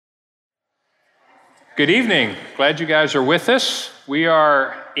Good evening. Glad you guys are with us. We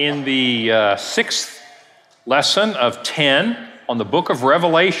are in the sixth lesson of 10 on the book of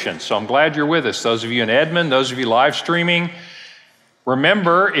Revelation. So I'm glad you're with us. Those of you in Edmond, those of you live streaming.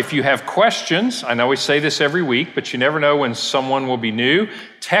 Remember, if you have questions, I know we say this every week, but you never know when someone will be new.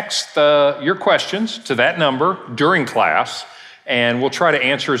 Text your questions to that number during class, and we'll try to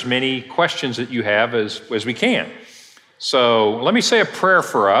answer as many questions that you have as we can. So let me say a prayer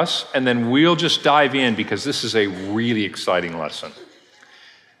for us, and then we'll just dive in because this is a really exciting lesson.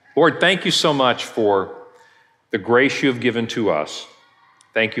 Lord, thank you so much for the grace you have given to us.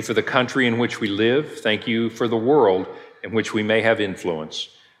 Thank you for the country in which we live. Thank you for the world in which we may have influence.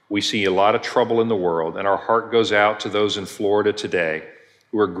 We see a lot of trouble in the world, and our heart goes out to those in Florida today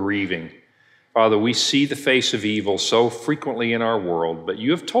who are grieving. Father, we see the face of evil so frequently in our world, but you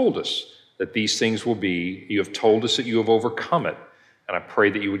have told us that these things will be. You have told us that you have overcome it. And I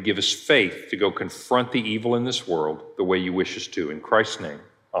pray that you would give us faith to go confront the evil in this world the way you wish us to. In Christ's name,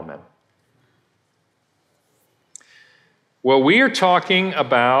 amen. Well, we are talking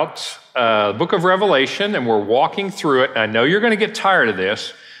about the book of Revelation, and we're walking through it. I know you're going to get tired of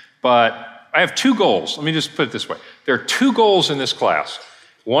this, but I have two goals. Let me just put it this way. There are two goals in this class.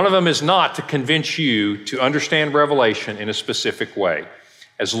 One of them is not to convince you to understand Revelation in a specific way.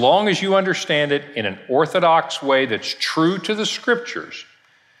 As long as you understand it in an orthodox way that's true to the scriptures,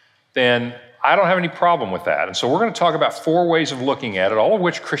 then I don't have any problem with that. And so we're going to talk about four ways of looking at it, all of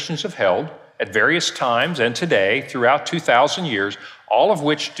which Christians have held at various times and today throughout 2,000 years, all of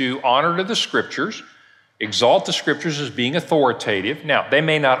which do honor to the scriptures, exalt the scriptures as being authoritative. Now, they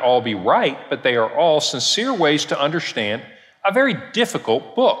may not all be right, but they are all sincere ways to understand a very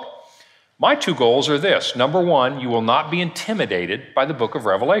difficult book. My two goals are this. Number one, you will not be intimidated by the book of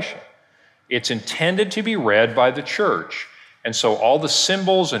Revelation. It's intended to be read by the church. And so all the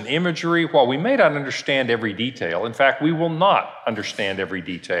symbols and imagery, while we may not understand every detail, in fact, we will not understand every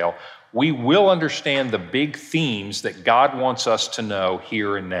detail, we will understand the big themes that God wants us to know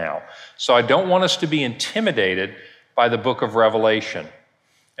here and now. So I don't want us to be intimidated by the book of Revelation.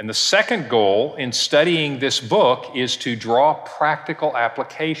 And the second goal in studying this book is to draw practical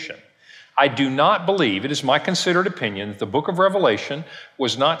application. I do not believe, it is my considered opinion, that the book of Revelation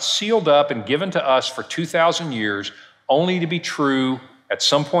was not sealed up and given to us for 2,000 years only to be true at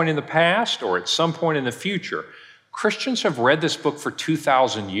some point in the past or at some point in the future. Christians have read this book for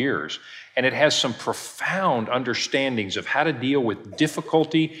 2,000 years, and it has some profound understandings of how to deal with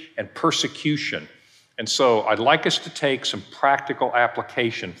difficulty and persecution. And so I'd like us to take some practical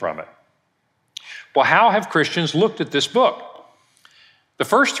application from it. Well, how have Christians looked at this book? The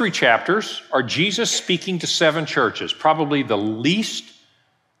first three chapters are Jesus speaking to 7 churches, probably the least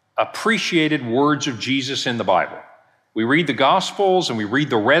appreciated words of Jesus in the Bible. We read the Gospels and we read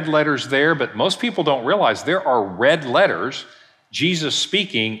the red letters there, but most people don't realize there are red letters, Jesus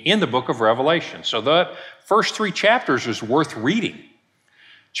speaking, in the book of Revelation. So the first 3 chapters is worth reading.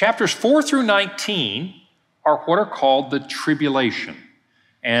 Chapters 4 through 19 are what are called the tribulation.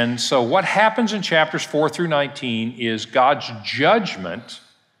 And so what happens in chapters 4 through 19 is God's judgment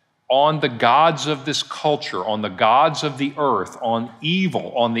on the gods of this culture, on the gods of the earth, on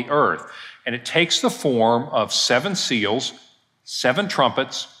evil on the earth. And it takes the form of 7 seals, 7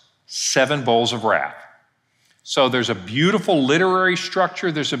 trumpets, 7 bowls of wrath. So there's a beautiful literary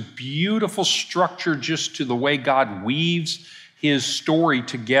structure. There's a beautiful structure just to the way God weaves his story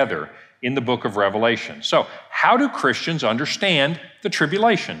together in the book of Revelation. So how do Christians understand the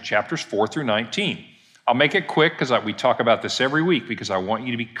tribulation, chapters 4 through 19? I'll make it quick because we talk about this every week because I want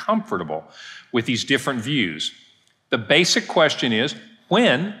you to be comfortable with these different views. The basic question is,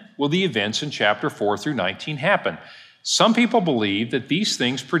 when will the events in chapter 4 through 19 happen? Some people believe that these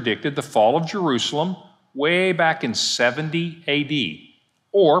things predicted the fall of Jerusalem way back in 70 AD,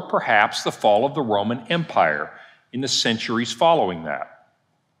 or perhaps the fall of the Roman Empire in the centuries following that.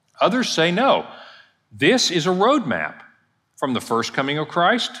 Others say no. This is a roadmap from the first coming of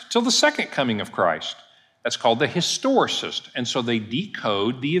Christ till the second coming of Christ. That's called the historicist. And so they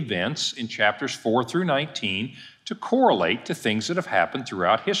decode the events in chapters 4 through 19 to correlate to things that have happened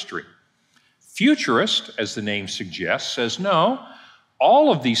throughout history. Futurist, as the name suggests, says no,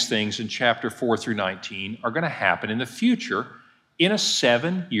 all of these things in chapter 4 through 19 are going to happen in the future in a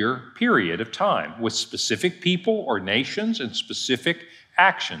 7-year period of time with specific people or nations and specific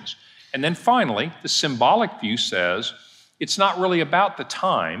actions. And then finally, the symbolic view says it's not really about the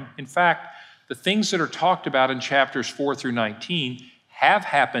time. In fact, the things that are talked about in chapters 4 through 19 have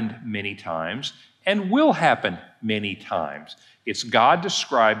happened many times and will happen many times. It's God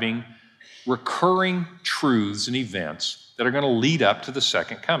describing recurring truths and events that are going to lead up to the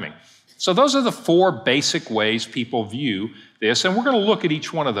second coming. So those are the four basic ways people view this, and we're going to look at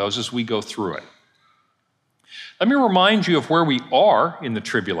each one of those as we go through it. Let me remind you of where we are in the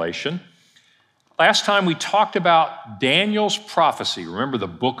tribulation. Last time we talked about Daniel's prophecy. Remember the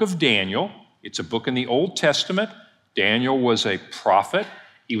book of Daniel. It's a book in the Old Testament. Daniel was a prophet.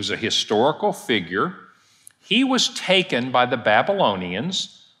 He was a historical figure. He was taken by the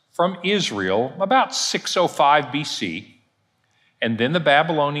Babylonians from Israel about 605 BC. And then the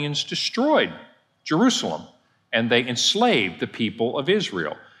Babylonians destroyed Jerusalem, and they enslaved the people of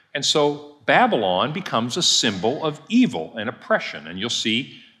Israel. And so Babylon becomes a symbol of evil and oppression. And you'll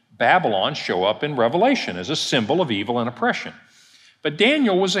see Babylon show up in Revelation as a symbol of evil and oppression. But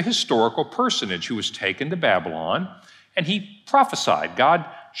Daniel was a historical personage who was taken to Babylon, and he prophesied. God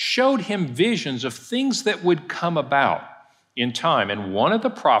showed him visions of things that would come about in time. And one of the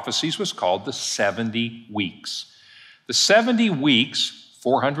prophecies was called the 70 weeks. The 70 weeks,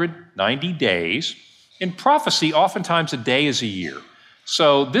 490 days, in prophecy, oftentimes a day is a year.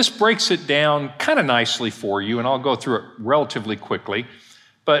 So this breaks it down kind of nicely for you, and I'll go through it relatively quickly.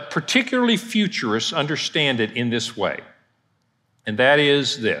 But particularly futurists understand it in this way. And that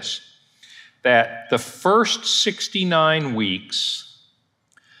is this, that the first 69 weeks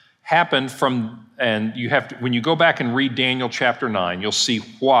happened from, and you have to, when you go back and read Daniel chapter 9, you'll see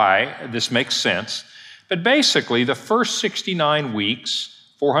why this makes sense. But basically, the first 69 weeks,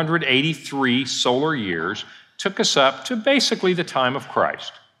 483 solar years, took us up to basically the time of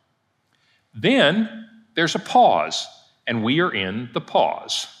Christ. Then there's a pause, and we are in the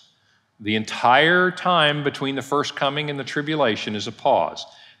pause. The entire time between the first coming and the tribulation is a pause.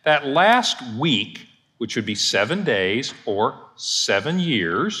 That last week, which would be 7 days or 7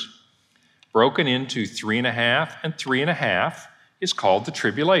 years, broken into 3.5 and 3.5, is called the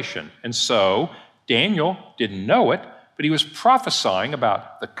tribulation. And so Daniel didn't know it, but he was prophesying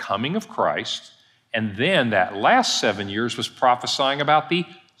about the coming of Christ, and then that last 7 years was prophesying about the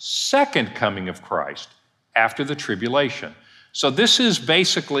second coming of Christ after the tribulation. So this is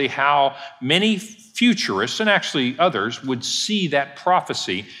basically how many futurists, and actually others, would see that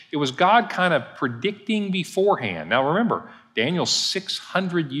prophecy. It was God kind of predicting beforehand. Now remember, Daniel's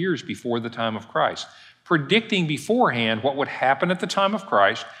 600 years before the time of Christ, predicting beforehand what would happen at the time of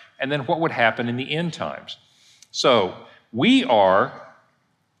Christ and then what would happen in the end times. So we are,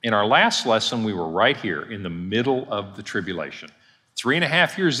 in our last lesson, we were right here in the middle of the tribulation.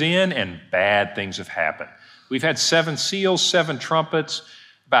 3.5 years in, and bad things have happened. We've had 7 seals, 7 trumpets.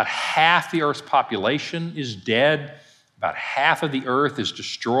 About half the earth's population is dead. About half of the earth is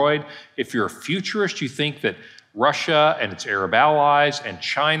destroyed. If you're a futurist, you think that Russia and its Arab allies and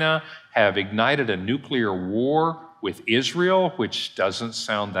China have ignited a nuclear war with Israel, which doesn't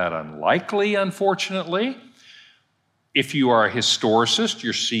sound that unlikely, unfortunately. If you are a historicist,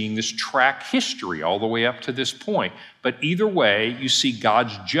 you're seeing this track history all the way up to this point. But either way, you see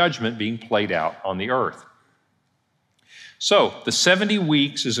God's judgment being played out on the earth. So the 70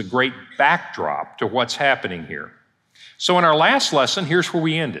 weeks is a great backdrop to what's happening here. So in our last lesson, here's where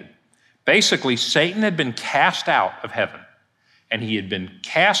we ended. Basically, Satan had been cast out of heaven, and he had been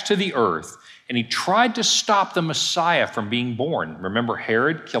cast to the earth, and he tried to stop the Messiah from being born. Remember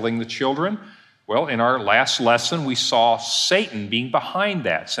Herod killing the children? Well, in our last lesson, we saw Satan being behind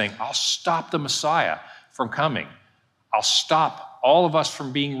that, saying, I'll stop the Messiah from coming. I'll stop all of us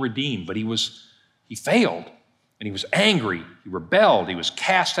from being redeemed. But he failed, and he was angry. He rebelled. He was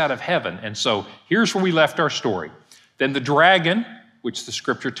cast out of heaven. And so here's where we left our story. Then the dragon, which the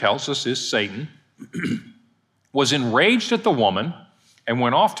scripture tells us is Satan, was enraged at the woman and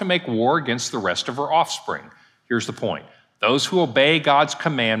went off to make war against the rest of her offspring. Here's the point. Those who obey God's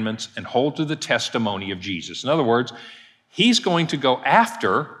commandments and hold to the testimony of Jesus. In other words, he's going to go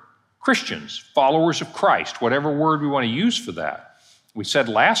after Christians, followers of Christ, whatever word we want to use for that. We said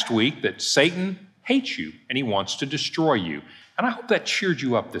last week that Satan hates you and he wants to destroy you. And I hope that cheered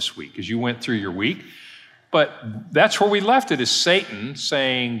you up this week as you went through your week. But that's where we left it, is Satan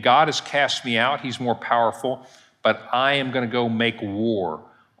saying, God has cast me out, he's more powerful, but I am going to go make war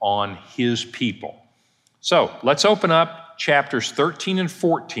on his people. So let's open up chapters 13 and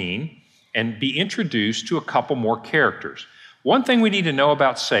 14 and be introduced to a couple more characters. One thing we need to know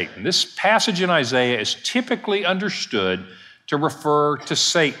about Satan, this passage in Isaiah is typically understood to refer to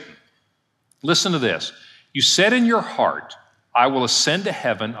Satan. Listen to this. You said in your heart, I will ascend to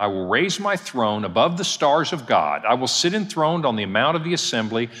heaven. I will raise my throne above the stars of God. I will sit enthroned on the mount of the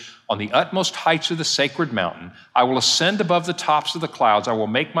assembly, on the utmost heights of the sacred mountain. I will ascend above the tops of the clouds. I will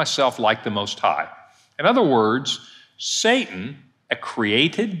make myself like the Most High. In other words, Satan, a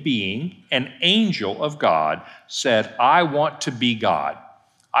created being, an angel of God, said, I want to be God.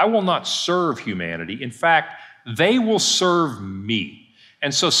 I will not serve humanity. In fact, they will serve me.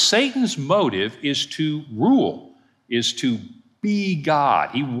 And so Satan's motive is to rule, is to be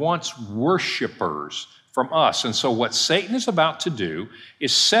God. He wants worshipers from us. And so what Satan is about to do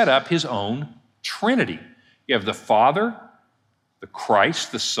is set up his own Trinity. You have the Father, the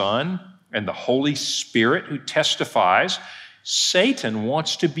Christ, the Son, and the Holy Spirit who testifies. Satan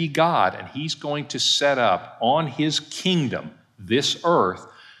wants to be God, and he's going to set up on his kingdom, this earth,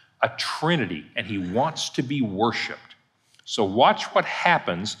 a Trinity, and he wants to be worshiped. So watch what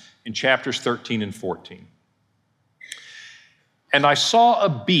happens in chapters 13 and 14. And I saw a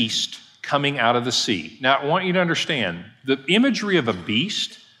beast coming out of the sea. Now, I want you to understand, the imagery of a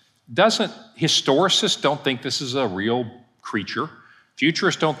beast historicists don't think this is a real creature.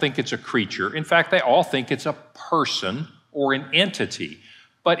 Futurists don't think it's a creature. In fact, they all think it's a person or an entity.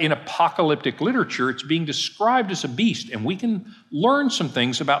 But in apocalyptic literature, it's being described as a beast, and we can learn some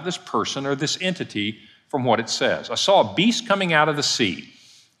things about this person or this entity from what it says. I saw a beast coming out of the sea.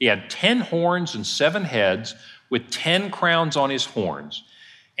 He had 10 horns and 7 heads with 10 crowns on his horns,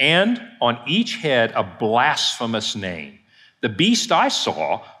 and on each head a blasphemous name. The beast I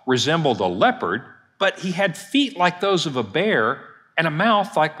saw resembled a leopard, but he had feet like those of a bear and a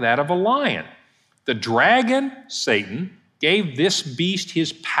mouth like that of a lion. The dragon, Satan, gave this beast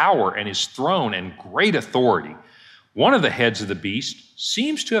his power and his throne and great authority. One of the heads of the beast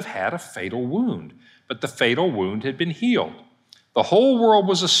seems to have had a fatal wound, but the fatal wound had been healed. The whole world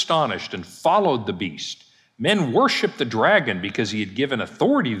was astonished and followed the beast. Men worshiped the dragon because he had given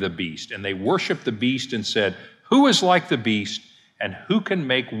authority to the beast, and they worshiped the beast and said, "Who is like the beast, and who can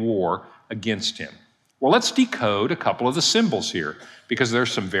make war against him?" Well, let's decode a couple of the symbols here, because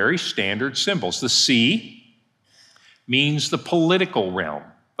there's some very standard symbols. The sea means the political realm,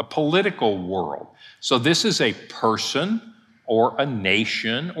 the political world. So this is a person or a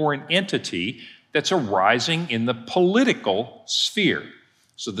nation or an entity that's arising in the political sphere.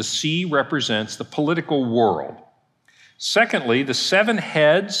 So the sea represents the political world. Secondly, the 7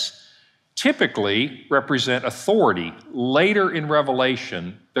 heads typically represent authority. Later in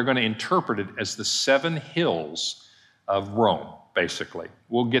Revelation, they're going to interpret it as the 7 hills of Rome, basically.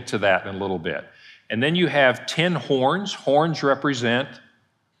 We'll get to that in a little bit. And then you have 10 horns. Horns represent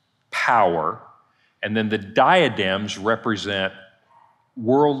power. And then the diadems represent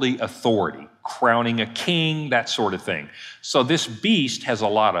worldly authority, crowning a king, that sort of thing. So this beast has a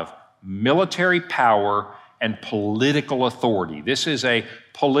lot of military power and political authority. This is a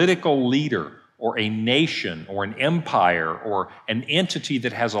political leader or a nation or an empire or an entity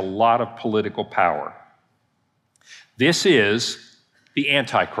that has a lot of political power. This is the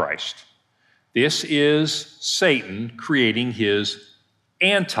Antichrist. This is Satan creating his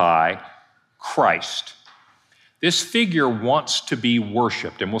Antichrist. This figure wants to be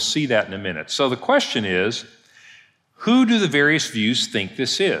worshiped, and we'll see that in a minute. So the question is, who do the various views think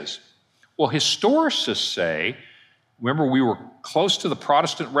this is? Well, historicists say, remember we were close to the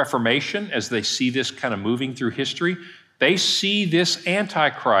Protestant Reformation as they see this kind of moving through history. They see this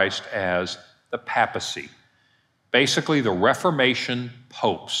Antichrist as the papacy, basically the Reformation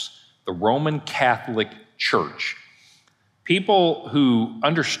popes, the Roman Catholic Church. People who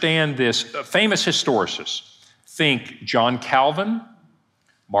understand this, famous historicists, think John Calvin,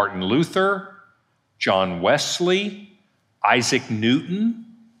 Martin Luther, John Wesley, Isaac Newton,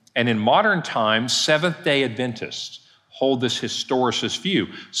 and in modern times, Seventh-day Adventists hold this historicist view.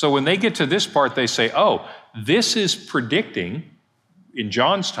 So when they get to this part, they say, oh, this is predicting, in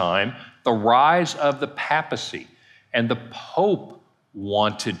John's time, the rise of the papacy. And the Pope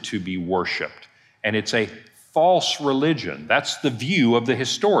wanted to be worshiped. And it's a false religion. That's the view of the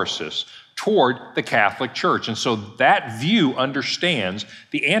historicists toward the Catholic Church. And so that view understands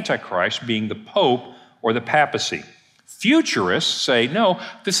the Antichrist being the Pope or the papacy. Futurists say, no,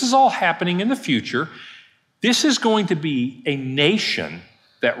 this is all happening in the future. This is going to be a nation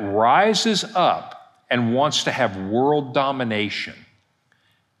that rises up and wants to have world domination.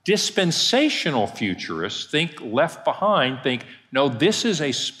 Dispensational futurists think left behind, think, no, this is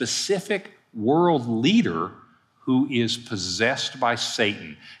a specific world leader who is possessed by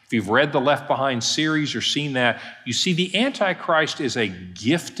Satan. If you've read the Left Behind series or seen that, you see the Antichrist is a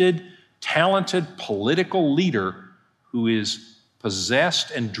gifted, talented political leader who is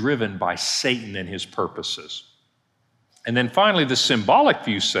possessed and driven by Satan and his purposes. And then finally, the symbolic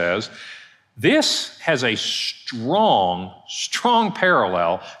view says, this has a strong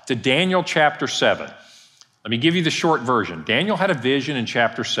parallel to Daniel chapter 7. Let me give you the short version. Daniel had a vision in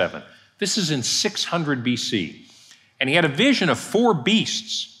chapter 7. This is in 600 BC. And he had a vision of 4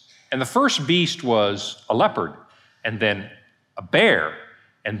 beasts. And the first beast was a leopard, and then a bear,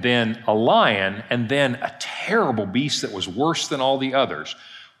 and then a lion, and then a terrible beast that was worse than all the others.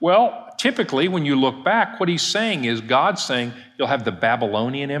 Well, typically when you look back, what he's saying is God's saying you'll have the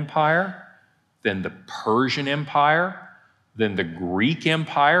Babylonian Empire, then the Persian Empire, then the Greek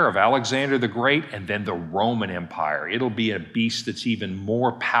Empire of Alexander the Great, and then the Roman Empire. It'll be a beast that's even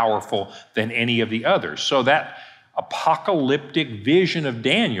more powerful than any of the others. So that apocalyptic vision of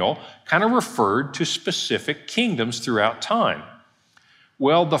Daniel kind of referred to specific kingdoms throughout time.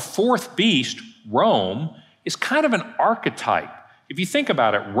 Well, the fourth beast, Rome, is kind of an archetype. If you think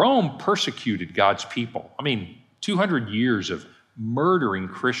about it, Rome persecuted God's people. 200 years of murdering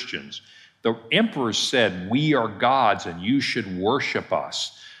Christians. The emperors said, we are gods and you should worship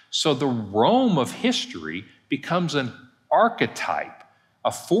us. So the Rome of history becomes an archetype,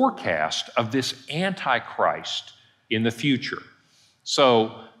 a forecast of this Antichrist in the future.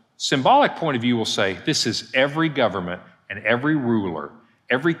 So symbolic point of view will say, this is every government and every ruler,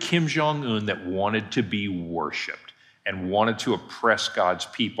 every Kim Jong-un that wanted to be worshiped and wanted to oppress God's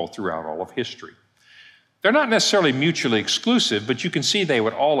people throughout all of history. They're not necessarily mutually exclusive, but you can see they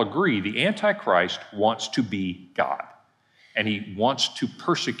would all agree the Antichrist wants to be God, and he wants to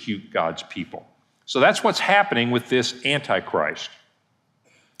persecute God's people. So that's what's happening with this Antichrist.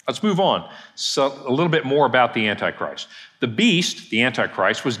 Let's move on. So a little bit more about the Antichrist. The beast, the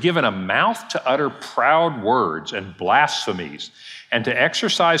Antichrist, was given a mouth to utter proud words and blasphemies, and to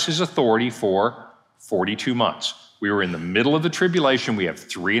exercise his authority for 42 months. We were in the middle of the tribulation. We have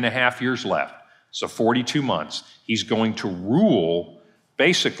 3.5 years left. So 42 months. He's going to rule,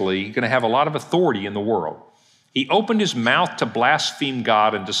 basically, going to have a lot of authority in the world. He opened his mouth to blaspheme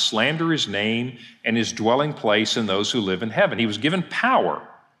God and to slander his name and his dwelling place and those who live in heaven. He was given power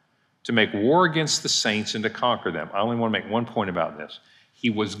to make war against the saints and to conquer them. I only want to make one point about this. He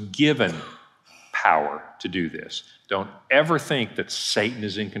was given power to do this. Don't ever think that Satan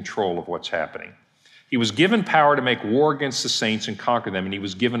is in control of what's happening. He was given power to make war against the saints and conquer them, and he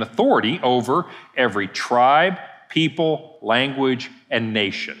was given authority over every tribe, people, language, and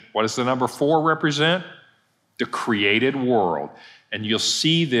nation. What does the number 4 represent? The created world. And you'll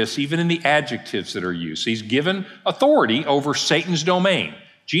see this even in the adjectives that are used. He's given authority over Satan's domain.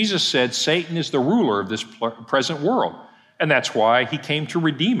 Jesus said Satan is the ruler of this present world, and that's why he came to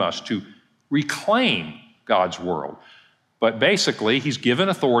redeem us, to reclaim God's world. But basically, he's given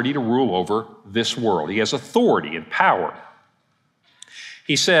authority to rule over this world. He has authority and power.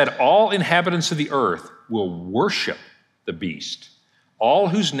 He said, all inhabitants of the earth will worship the beast, all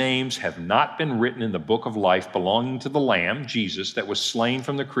whose names have not been written in the book of life belonging to the Lamb, Jesus, that was slain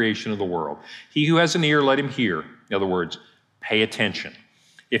from the creation of the world. He who has an ear, let him hear. In other words, pay attention.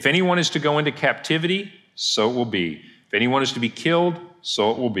 If anyone is to go into captivity, so it will be. If anyone is to be killed,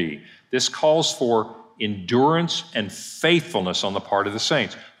 so it will be. This calls for endurance and faithfulness on the part of the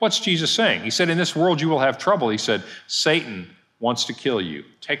saints. What's Jesus saying? He said, in this world you will have trouble. He said, Satan wants to kill you.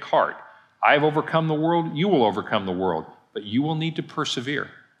 Take heart. I have overcome the world. You will overcome the world. But you will need to persevere.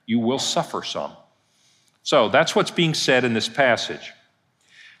 You will suffer some. So that's what's being said in this passage.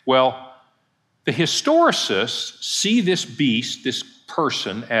 Well, the historicists see this beast, this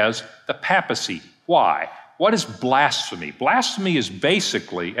person, as the papacy. Why? What is blasphemy? Blasphemy is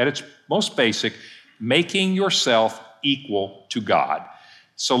basically, at its most basic, making yourself equal to God.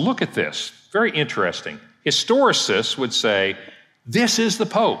 So look at this. Very interesting. Historicists would say, this is the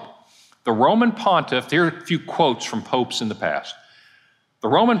Pope. The Roman pontiff, here are a few quotes from popes in the past. The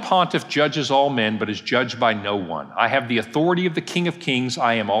Roman pontiff judges all men, but is judged by no one. I have the authority of the King of Kings.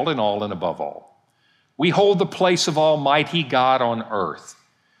 I am all in all and above all. We hold the place of Almighty God on earth.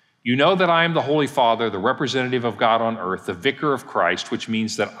 You know that I am the Holy Father, the representative of God on earth, the vicar of Christ, which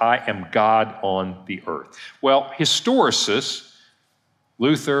means that I am God on the earth. Well, historicists,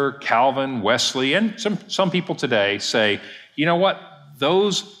 Luther, Calvin, Wesley, and some people today say, you know what?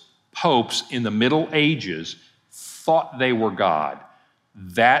 Those popes in the Middle Ages thought they were God.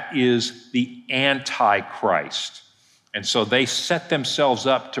 That is the Antichrist. And so they set themselves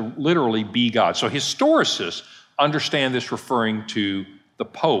up to literally be God. So historicists understand this referring to the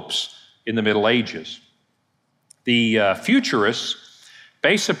popes in the Middle Ages. The futurists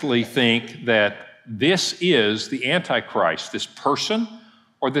basically think that this is the Antichrist, this person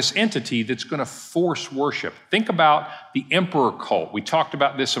or this entity that's going to force worship. Think about the emperor cult. We talked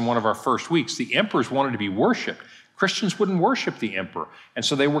about this in one of our first weeks. The emperors wanted to be worshiped. Christians wouldn't worship the emperor, and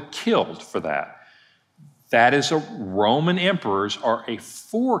so they were killed for that. That is, Roman emperors are a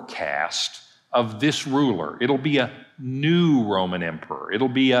forecast of this ruler. It'll be a new Roman emperor. It'll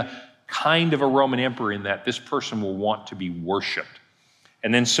be a kind of a Roman emperor in that this person will want to be worshiped.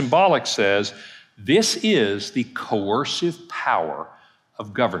 And then symbolic says, this is the coercive power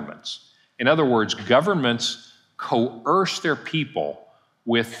of governments. In other words, governments coerce their people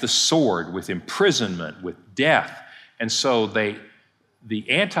with the sword, with imprisonment, with death. And so the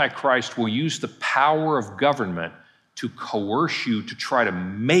Antichrist will use the power of government to coerce you to try to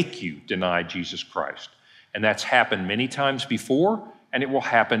make you deny Jesus Christ. And that's happened many times before, and it will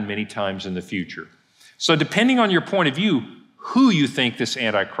happen many times in the future. So depending on your point of view, who you think this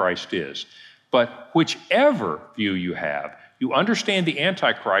Antichrist is, but whichever view you have, you understand the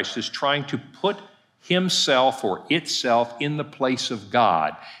Antichrist is trying to put himself or itself in the place of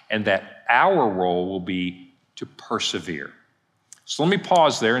God, and that our role will be to persevere. So let me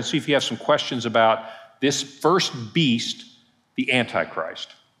pause there and see if you have some questions about this first beast, the Antichrist.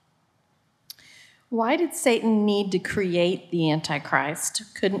 Why did Satan need to create the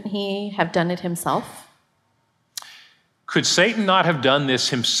Antichrist? Couldn't he have done it himself? Could Satan not have done this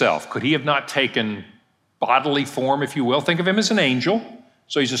himself? Could he have not taken bodily form, if you will? Think of him as an angel.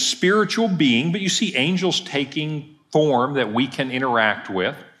 So he's a spiritual being, but you see angels taking form that we can interact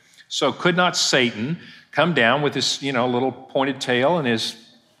with. So could not Satan come down with his, little pointed tail and his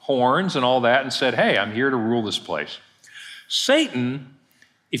horns and all that and said, hey, I'm here to rule this place? Satan,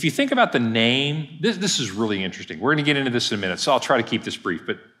 if you think about the name, this is really interesting. We're going to get into this in a minute, so I'll try to keep this brief,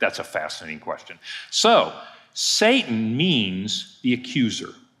 but that's a fascinating question. So Satan means the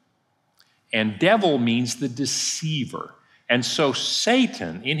accuser, and devil means the deceiver. And so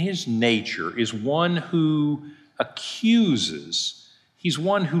Satan, in his nature, is one who accuses. He's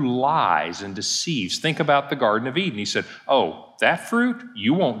one who lies and deceives. Think about the Garden of Eden. He said, oh, that fruit,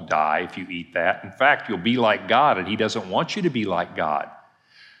 you won't die if you eat that. In fact, you'll be like God, and he doesn't want you to be like God.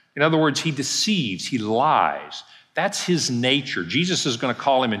 In other words, he deceives, he lies. That's his nature. Jesus is going to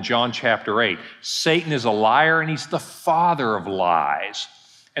call him in John chapter 8. Satan is a liar, and he's the father of lies.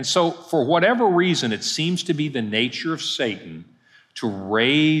 And so, for whatever reason, it seems to be the nature of Satan to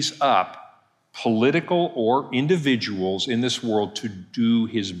raise up political or individuals in this world to do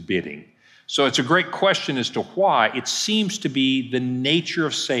his bidding. So it's a great question as to why it seems to be the nature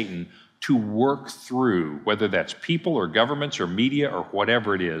of Satan to work through, whether that's people or governments or media or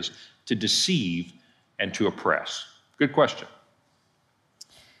whatever it is, to deceive and to oppress. Good question.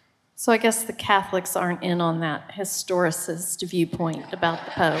 So I guess the Catholics aren't in on that historicist viewpoint about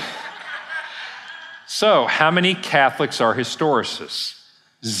the Pope. So how many Catholics are historicists?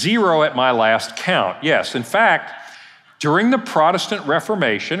 0 at my last count. Yes, in fact, during the Protestant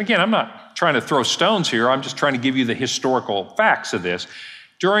Reformation, again, I'm not trying to throw stones here, I'm just trying to give you the historical facts of this.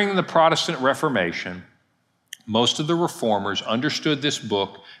 During the Protestant Reformation, most of the reformers understood this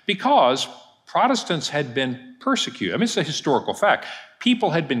book because Protestants had been persecuted. I mean, it's a historical fact.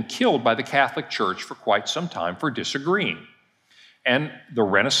 People had been killed by the Catholic Church for quite some time for disagreeing. And the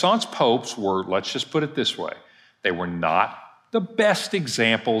Renaissance popes were, let's just put it this way, they were not the best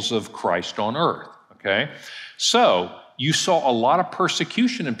examples of Christ on earth, okay? So you saw a lot of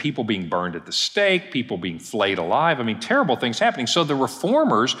persecution and people being burned at the stake, people being flayed alive. I mean, terrible things happening. So the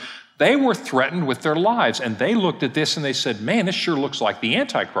reformers, they were threatened with their lives, and they looked at this and they said, man, this sure looks like the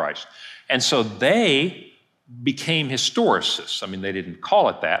Antichrist. And so they became historicists. I mean, they didn't call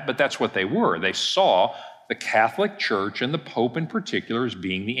it that, but that's what they were. They saw the Catholic Church and the Pope in particular as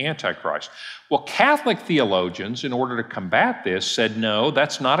being the Antichrist. Well, Catholic theologians, in order to combat this, said, no,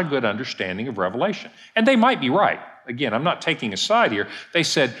 that's not a good understanding of Revelation. And they might be right. Again, I'm not taking a side here. They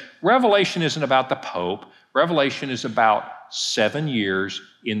said, Revelation isn't about the Pope. Revelation is about 7 years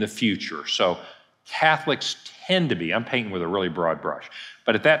in the future. So Catholics tend to be, I'm painting with a really broad brush,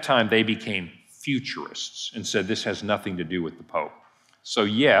 but at that time they became futurists and said this has nothing to do with the Pope. So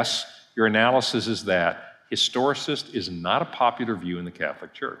yes, your analysis is that historicist is not a popular view in the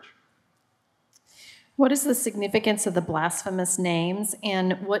Catholic Church. What is the significance of the blasphemous names,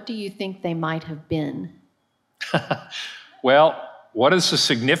 and what do you think they might have been? Well, what is the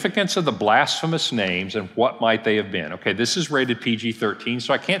significance of the blasphemous names and what might they have been? Okay, this is rated PG-13,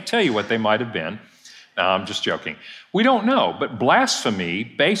 so I can't tell you what they might have been. No, I'm just joking. We don't know, but blasphemy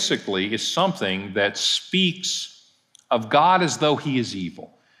basically is something that speaks of God as though he is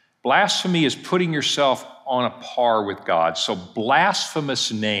evil. Blasphemy is putting yourself on a par with God. So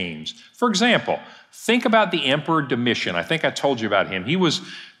blasphemous names. For example, think about the Emperor Domitian. I think I told you about him. He was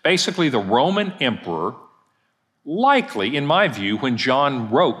basically the Roman emperor, likely, in my view, when John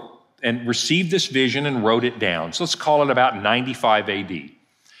wrote and received this vision and wrote it down. So let's call it about 95 AD.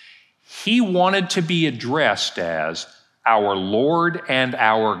 He wanted to be addressed as our Lord and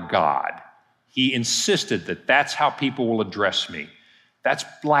our God. He insisted that that's how people will address me. That's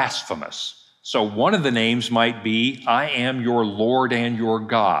blasphemous. So one of the names might be, I am your Lord and your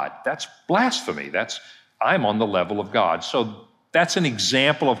God. That's blasphemy. I'm on the level of God. So that's an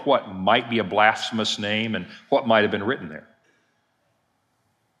example of what might be a blasphemous name and what might have been written there.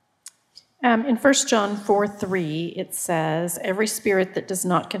 In 1 John 4:3, it says, "Every spirit that does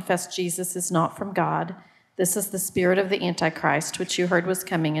not confess Jesus is not from God. This is the spirit of the Antichrist, which you heard was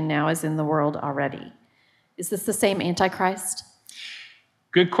coming and now is in the world already." Is this the same Antichrist?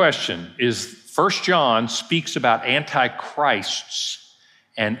 Good question. 1 John speaks about antichrists,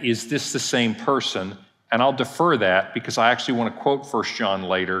 and is this the same person? And I'll defer that because I actually want to quote 1 John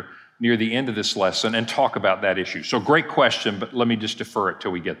later near the end of this lesson and talk about that issue. So great question, but let me just defer it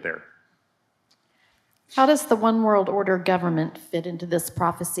till we get there. How does the one world order government fit into this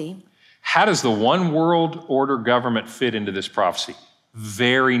prophecy? How does the one world order government fit into this prophecy?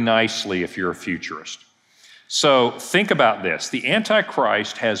 Very nicely if you're a futurist. So think about this. The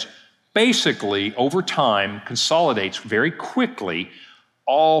Antichrist has basically, over time, consolidates very quickly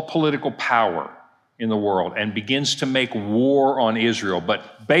all political power in the world and begins to make war on Israel,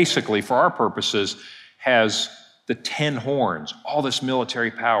 but basically, for our purposes, has the 10 horns, all this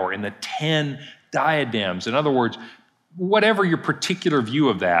military power, and the 10 diadems. In other words, whatever your particular view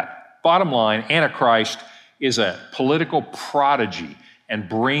of that, bottom line, Antichrist is a political prodigy and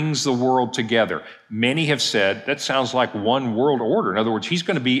brings the world together. Many have said that sounds like one world order. In other words, he's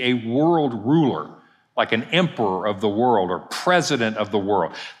going to be a world ruler, like an emperor of the world or president of the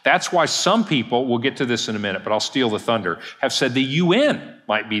world. That's why some people, we'll get to this in a minute, but I'll steal the thunder, have said the UN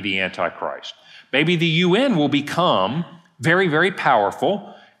might be the Antichrist. Maybe the UN will become very, very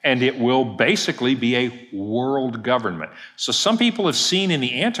powerful, and it will basically be a world government. So some people have seen in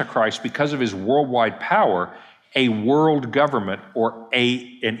the Antichrist, because of his worldwide power, a world government or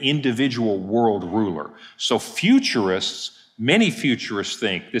an individual world ruler. So many futurists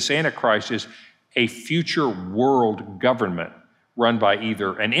think this Antichrist is a future world government run by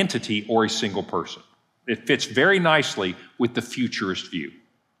either an entity or a single person. It fits very nicely with the futurist view.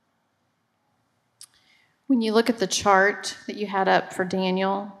 When you look at the chart that you had up for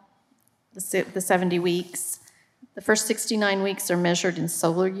Daniel, the 70 weeks, the first 69 weeks are measured in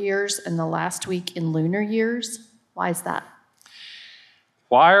solar years and the last week in lunar years. Why is that?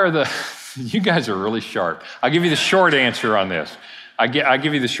 You guys are really sharp. I'll give you the short answer on this. I'll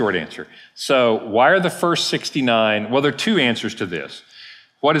give you the short answer. So why are the first 69? Well, there are two answers to this.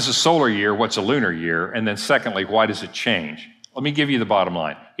 What is a solar year? What's a lunar year? And then secondly, why does it change? Let me give you the bottom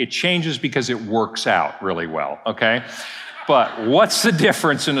line. It changes because it works out really well, okay? But what's the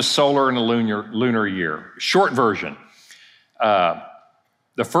difference in a solar and a lunar year? Short version. The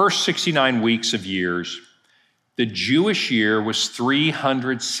first 69 weeks of years, the Jewish year was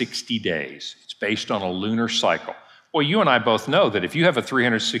 360 days. It's based on a lunar cycle. Well, you and I both know that if you have a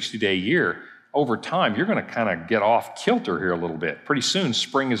 360-day year, over time, you're going to kind of get off kilter here a little bit. Pretty soon,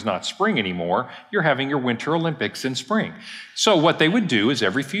 spring is not spring anymore. You're having your Winter Olympics in spring. So what they would do is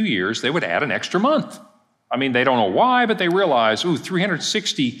every few years, they would add an extra month. I mean, they don't know why, but they realize,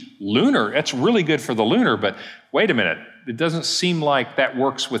 360 lunar, that's really good for the lunar, but wait a minute, it doesn't seem like that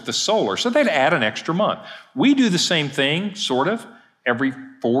works with the solar. So they'd add an extra month. We do the same thing, sort of, every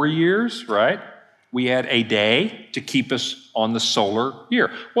 4 years, right? We add a day to keep us on the solar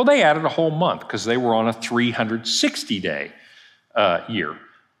year. Well, they added a whole month because they were on a 360-day year.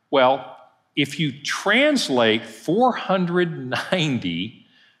 Well, if you translate 490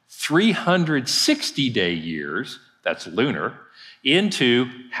 360-day years, that's lunar, into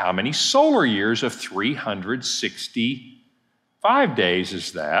how many solar years of 365 days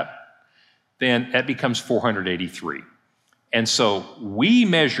is that, then that becomes 483. And so we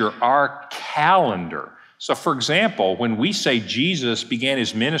measure our calendar. So for example, when we say Jesus began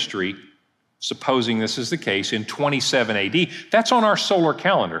his ministry, supposing this is the case, in 27 AD, that's on our solar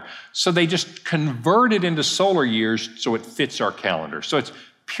calendar. So they just convert it into solar years so it fits our calendar. So it's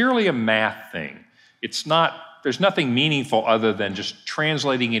purely a math thing. There's nothing meaningful other than just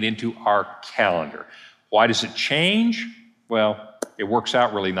translating it into our calendar. Why does it change? Well, it works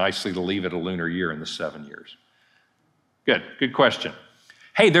out really nicely to leave it a lunar year in the 7 years. Good question.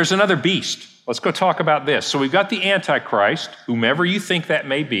 Hey, there's another beast. Let's go talk about this. So we've got the Antichrist, whomever you think that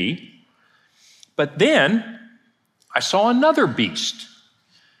may be. But then I saw another beast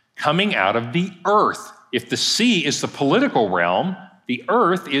coming out of the earth. If the sea is the political realm, the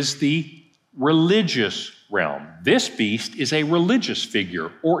earth is the religious realm. This beast is a religious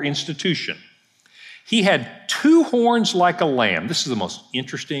figure or institution. He had 2 horns like a lamb. This is the most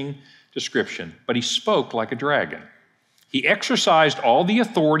interesting description, but he spoke like a dragon. He exercised all the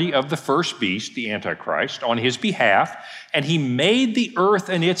authority of the first beast, the Antichrist, on his behalf, and he made the earth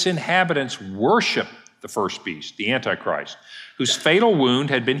and its inhabitants worship the first beast, the Antichrist, whose fatal wound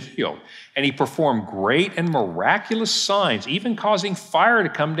had been healed. And he performed great and miraculous signs, even causing fire to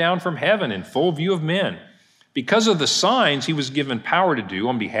come down from heaven in full view of men. Because of the signs he was given power to do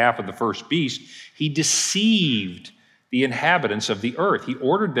on behalf of the first beast, he deceived the inhabitants of the earth. He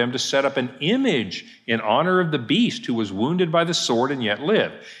ordered them to set up an image in honor of the beast who was wounded by the sword and yet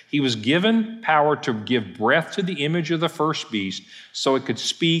lived. He was given power to give breath to the image of the first beast so it could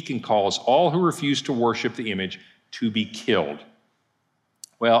speak and cause all who refused to worship the image to be killed.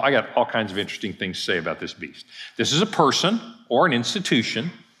 Well, I got all kinds of interesting things to say about this beast. This is a person or an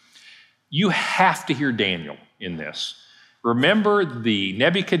institution. You have to hear Daniel in this. Remember the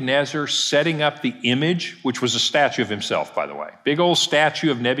Nebuchadnezzar setting up the image, which was a statue of himself, by the way. Big old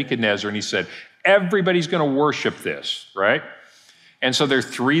statue of Nebuchadnezzar, and he said, everybody's going to worship this, right? And so there are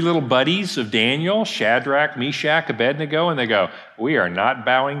three little buddies of Daniel, Shadrach, Meshach, Abednego, and they go, we are not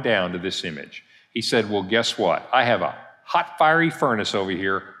bowing down to this image. He said, well, guess what? I have a hot, fiery furnace over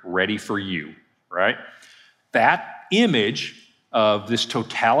here ready for you, right? That image of this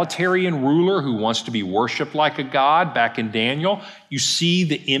totalitarian ruler who wants to be worshiped like a god back in Daniel. You see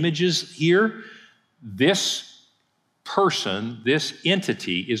the images here. This person, this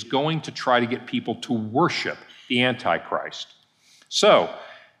entity, is going to try to get people to worship the Antichrist. So,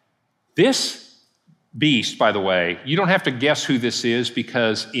 this beast, by the way, you don't have to guess who this is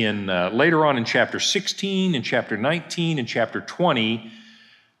because in later on in chapter 16, in chapter 19, and chapter 20,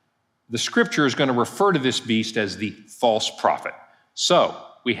 the scripture is going to refer to this beast as the false prophet. So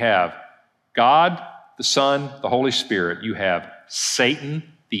we have God, the Son, the Holy Spirit. You have Satan,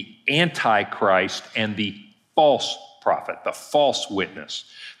 the Antichrist, and the false prophet, the false witness.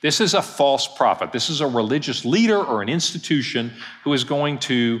 This is a false prophet. This is a religious leader or an institution who is going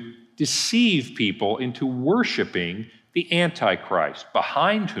to deceive people into worshiping the Antichrist,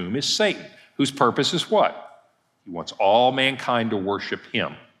 behind whom is Satan, whose purpose is what? He wants all mankind to worship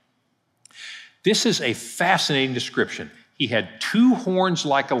him. This is a fascinating description. He had two horns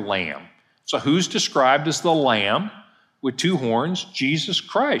like a lamb. So who's described as the lamb with two horns? Jesus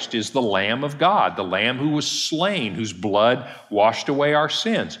Christ is the Lamb of God, the Lamb who was slain, whose blood washed away our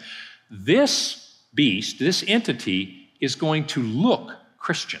sins. This beast, this entity, is going to look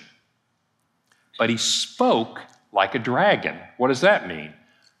Christian. But he spoke like a dragon. What does that mean?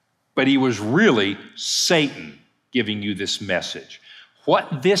 But he was really Satan giving you this message.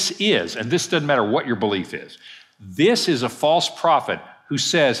 What this is, and this doesn't matter what your belief is, this is a false prophet who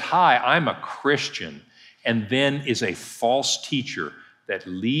says, hi, I'm a Christian, and then is a false teacher that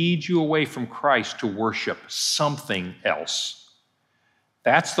leads you away from Christ to worship something else.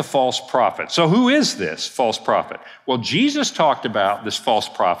 That's the false prophet. So who is this false prophet? Well, Jesus talked about this false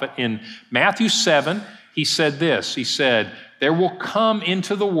prophet. In Matthew 7, he said this. He said, there will come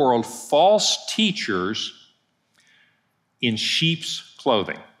into the world false teachers in sheep's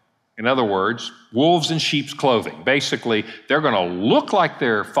clothing. In other words, wolves in sheep's clothing. Basically, they're going to look like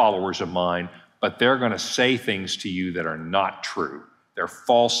they're followers of mine, but they're going to say things to you that are not true. They're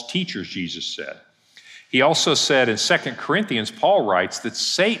false teachers, Jesus said. He also said in 2 Corinthians, Paul writes that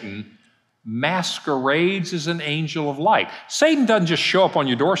Satan masquerades as an angel of light. Satan doesn't just show up on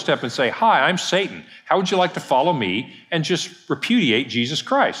your doorstep and say, hi, I'm Satan. How would you like to follow me? And just repudiate Jesus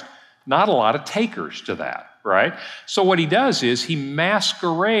Christ. Not a lot of takers to that. Right? So what he does is he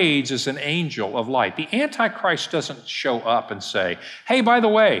masquerades as an angel of light. The Antichrist doesn't show up and say, hey, by the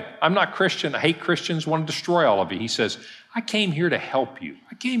way, I'm not Christian. I hate Christians, want to destroy all of you. He says, I came here to help you.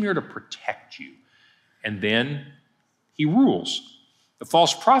 I came here to protect you. And then he rules. The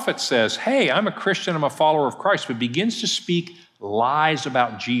false prophet says, hey, I'm a Christian, I'm a follower of Christ, but begins to speak lies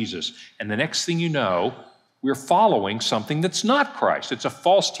about Jesus. And the next thing you know, we're following something that's not Christ. It's a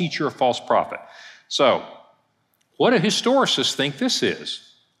false teacher, a false prophet. So, what do historicists think this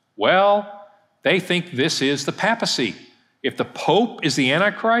is? Well, they think this is the papacy. If the Pope is the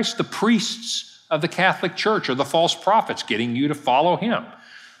Antichrist, the priests of the Catholic Church are the false prophets getting you to follow him.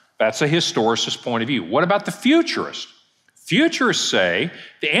 That's a historicist point of view. What about the futurist? Futurists say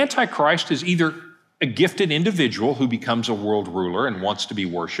the Antichrist is either a gifted individual who becomes a world ruler and wants to be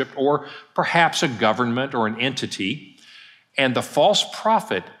worshiped, or perhaps a government or an entity, and the false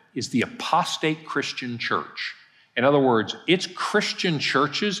prophet is the apostate Christian church. In other words, it's Christian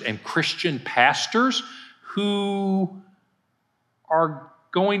churches and Christian pastors who are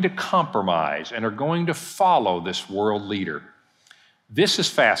going to compromise and are going to follow this world leader. This is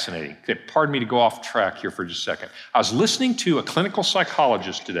fascinating. Okay, pardon me to go off track here for just a second. I was listening to a clinical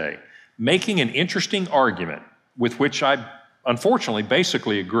psychologist today making an interesting argument with which I, unfortunately,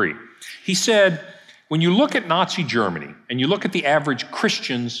 basically agree. He said, when you look at Nazi Germany and you look at the average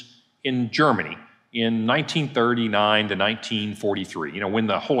Christians in Germany, in 1939 to 1943, when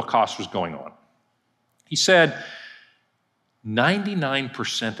the Holocaust was going on. He said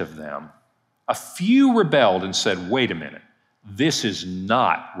 99% of them, a few rebelled and said, wait a minute, this is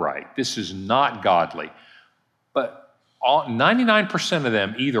not right. This is not godly. But 99% of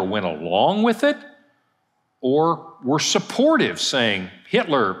them either went along with it or were supportive, saying,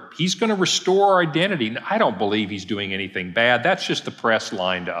 Hitler, he's going to restore our identity. I don't believe he's doing anything bad. That's just the press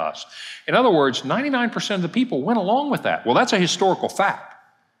lying to us. In other words, 99% of the people went along with that. Well, that's a historical fact.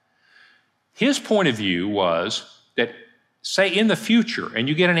 His point of view was that, say, in the future, and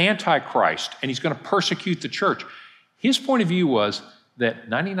you get an Antichrist, and he's going to persecute the church. His point of view was that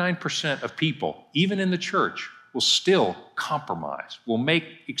 99% of people, even in the church, will still compromise, will make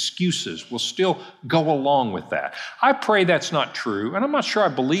excuses, will still go along with that. I pray that's not true, and I'm not sure I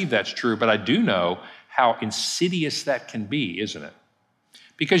believe that's true, but I do know how insidious that can be, isn't it?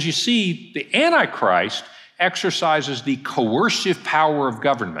 Because you see, the Antichrist exercises the coercive power of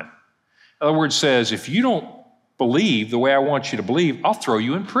government. In other words, says, if you don't believe the way I want you to believe, I'll throw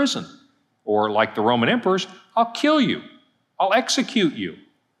you in prison. Or like the Roman emperors, I'll kill you. I'll execute you.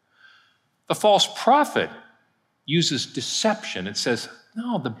 The false prophet uses deception. It says,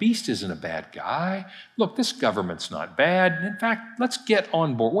 no, the beast isn't a bad guy. Look, this government's not bad. In fact, let's get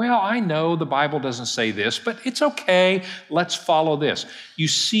on board. Well, I know the Bible doesn't say this, but it's okay. Let's follow this. You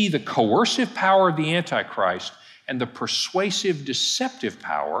see the coercive power of the Antichrist and the persuasive, deceptive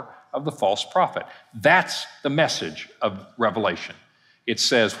power of the false prophet. That's the message of Revelation. It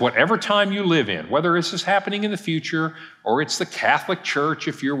says, whatever time you live in, whether this is happening in the future or it's the Catholic Church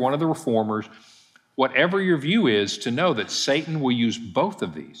if you're one of the reformers, whatever your view is, to know that Satan will use both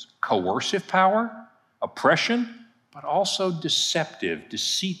of these, coercive power, oppression, but also deceptive,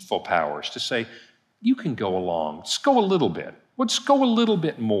 deceitful powers to say, you can go along, just go a little bit. Let's go a little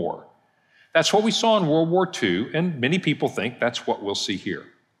bit more. That's what we saw in World War II, and many people think that's what we'll see here.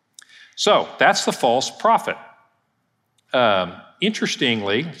 So that's the false prophet.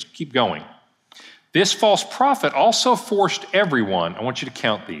 Interestingly, let's keep going. This false prophet also forced everyone, I want you to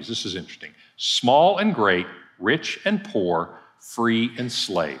count these, this is interesting, small and great, rich and poor, free and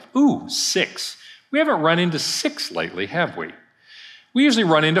slave. Ooh, 6. We haven't run into 6 lately, have we? We usually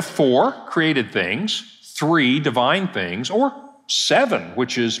run into 4, created things, 3, divine things, or 7,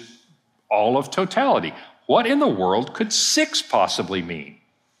 which is all of totality. What in the world could 6 possibly mean?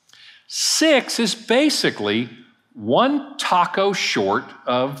 6 is basically 1 taco short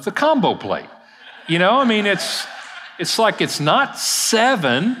of the combo plate. It's like it's not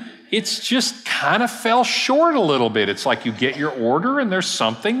 7, it's just kind of fell short a little bit. It's like you get your order and there's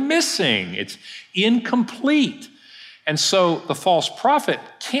something missing. It's incomplete. And so the false prophet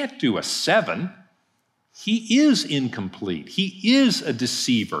can't do a 7. He is incomplete. He is a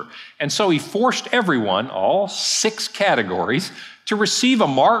deceiver. And so he forced everyone, all 6 categories, to receive a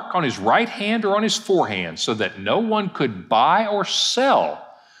mark on his right hand or on his forehand so that no one could buy or sell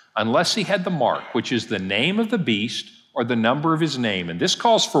unless he had the mark, which is the name of the beast or the number of his name. And this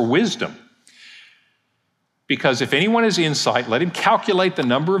calls for wisdom. Because if anyone has insight, let him calculate the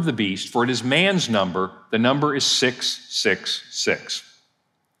number of the beast, for it is man's number. The number is 666.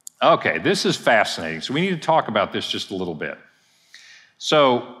 Okay, this is fascinating. So we need to talk about this just a little bit.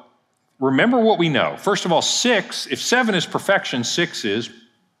 So remember what we know. First of all, 6, if 7 is perfection, 6 is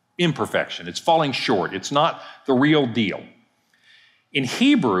imperfection. It's falling short. It's not the real deal. In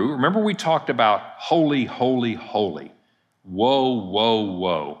Hebrew, remember we talked about holy, holy, holy. Woe, woe,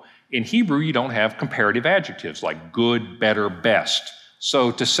 woe. In Hebrew, you don't have comparative adjectives like good, better, best.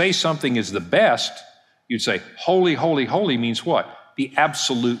 So to say something is the best, you'd say holy, holy, holy means what? The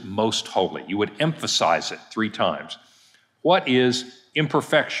absolute most holy. You would emphasize it 3 times. What is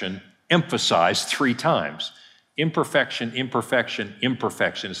imperfection? Emphasized 3 times. Imperfection, imperfection,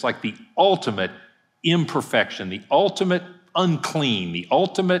 imperfection. It's like the ultimate imperfection, the ultimate unclean, the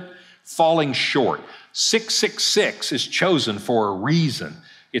ultimate falling short. 666 is chosen for a reason.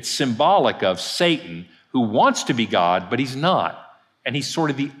 It's symbolic of Satan, who wants to be God, but he's not. And he's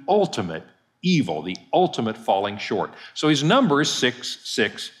sort of the ultimate evil, the ultimate falling short. So his number is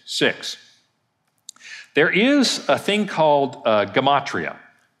 666. There is a thing called gematria.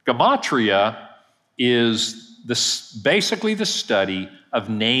 Gematria is basically the study of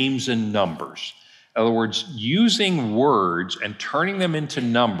names and numbers. In other words, using words and turning them into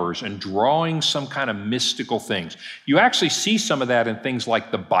numbers and drawing some kind of mystical things. You actually see some of that in things like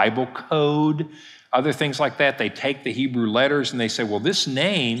the Bible code, other things like that. They take the Hebrew letters and they say, well, this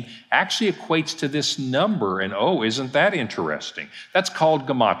name actually equates to this number, and oh, isn't that interesting? That's called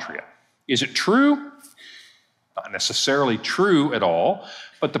gematria. Is it true? Not necessarily true at all,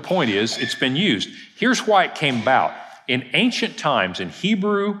 But the point is, it's been used. Here's why it came about. In ancient times, in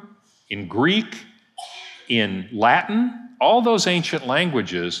Hebrew, in Greek, in Latin, all those ancient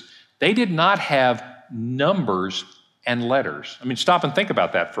languages, they did not have numbers and letters. I mean, stop and think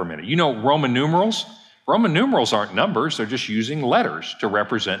about that for a minute. You know Roman numerals? Roman numerals aren't numbers, they're just using letters to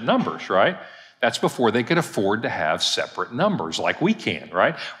represent numbers, right? That's before they could afford to have separate numbers like we can,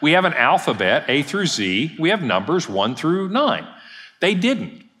 right? We have an alphabet, A through Z. We have numbers 1 through 9. They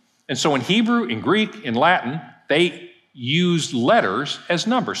didn't. And so in Hebrew, in Greek, in Latin, they used letters as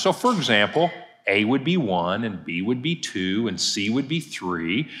numbers. So for example, A would be 1, and B would be 2, and C would be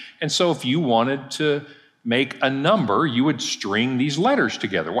 3. And so if you wanted to make a number, you would string these letters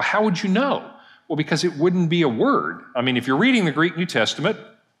together. Well, how would you know? Well, because it wouldn't be a word. I mean, if you're reading the Greek New Testament,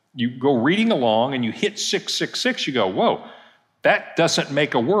 you go reading along and you hit 666, you go, whoa, that doesn't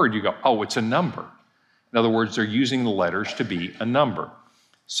make a word. You go, oh, it's a number. In other words, they're using the letters to be a number.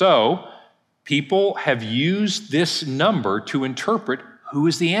 So people have used this number to interpret who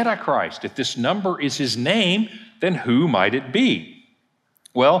is the Antichrist. If this number is his name, then who might it be?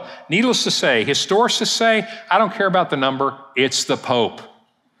 Well, needless to say, historians say, I don't care about the number, it's the Pope.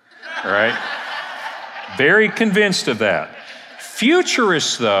 All right? Very convinced of that.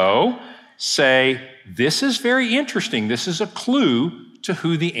 Futurists, though, say this is very interesting. This is a clue to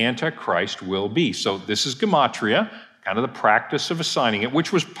who the Antichrist will be. So this is gematria, kind of the practice of assigning it,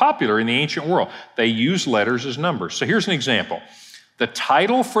 which was popular in the ancient world. They used letters as numbers. So here's an example. The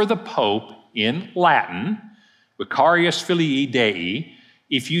title for the Pope in Latin, Vicarius Filii Dei,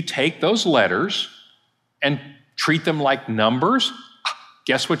 if you take those letters and treat them like numbers,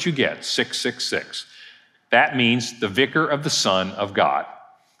 guess what you get? 666. That means the vicar of the Son of God.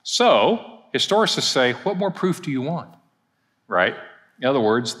 So, historians say, what more proof do you want? Right? In other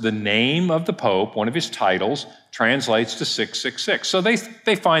words, the name of the Pope, one of his titles, translates to 666. So they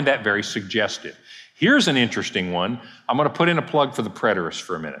find that very suggestive. Here's an interesting one. I'm going to put in a plug for the preterists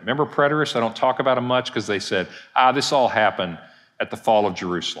for a minute. Remember preterists? I don't talk about them much because they said, this all happened at the fall of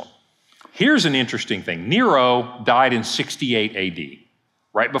Jerusalem. Here's an interesting thing. Nero died in 68 AD.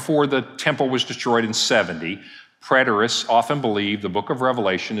 Right before the temple was destroyed in 70, preterists often believe the book of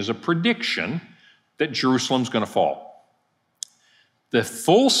Revelation is a prediction that Jerusalem's going to fall. The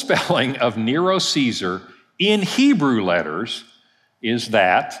full spelling of Nero Caesar in Hebrew letters is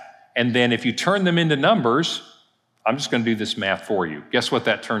that, and then if you turn them into numbers, I'm just going to do this math for you. Guess what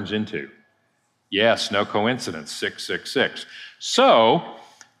that turns into? Yes, no coincidence, 666. So,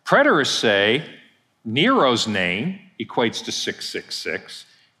 preterists say Nero's name equates to 666.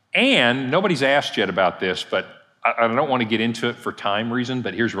 And nobody's asked yet about this, but I don't want to get into it for time reason,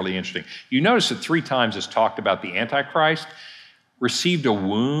 but here's really interesting. You notice that 3 times it's talked about the Antichrist received a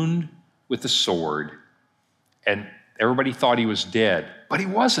wound with a sword, and everybody thought he was dead, but he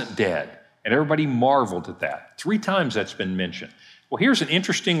wasn't dead, and everybody marveled at that. 3 times that's been mentioned. Well, here's an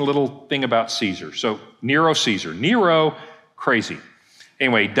interesting little thing about Caesar. So Nero Caesar. Nero, crazy.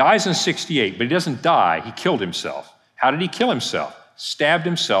 Anyway, he dies in 68, but he doesn't die. He killed himself. How did he kill himself? Stabbed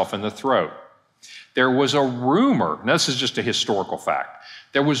himself in the throat. There was a rumor, now this is just a historical fact,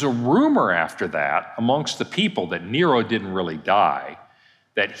 there was a rumor after that amongst the people that Nero didn't really die,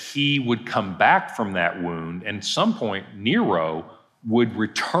 that he would come back from that wound, and at some point Nero would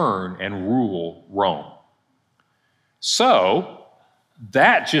return and rule Rome. So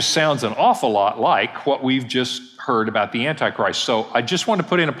that just sounds an awful lot like what we've just heard about the Antichrist. So I just want to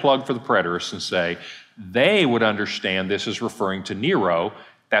put in a plug for the preterists and say, they would understand this is referring to Nero.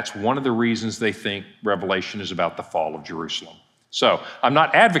 That's one of the reasons they think Revelation is about the fall of Jerusalem. So I'm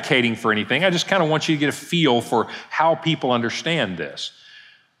not advocating for anything. I just kind of want you to get a feel for how people understand this.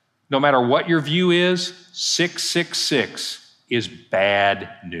 No matter what your view is, 666 is bad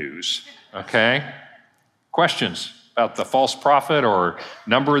news, okay? Questions about the false prophet or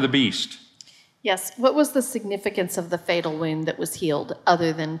number of the beast? Yes. What was the significance of the fatal wound that was healed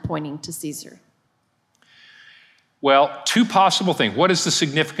other than pointing to Caesar? Well, 2 possible things. What is the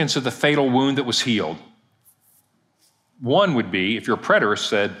significance of the fatal wound that was healed? One would be, if your preterist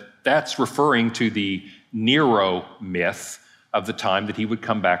said, that's referring to the Nero myth of the time that he would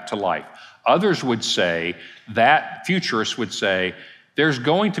come back to life. Others would say, that futurists would say, there's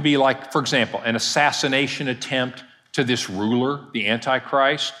going to be, like, for example, an assassination attempt to this ruler, the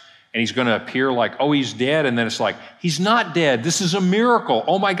Antichrist, and he's going to appear like, oh, he's dead, and then it's like, he's not dead. This is a miracle.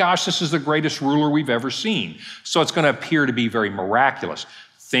 Oh my gosh, this is the greatest ruler we've ever seen. So it's going to appear to be very miraculous.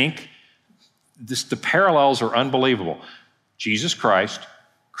 Think, the parallels are unbelievable. Jesus Christ,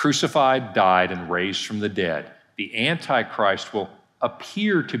 crucified, died, and raised from the dead. The Antichrist will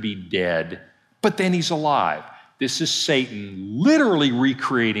appear to be dead, but then he's alive. This is Satan literally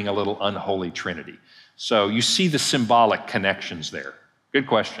recreating a little unholy trinity. So you see the symbolic connections there. Good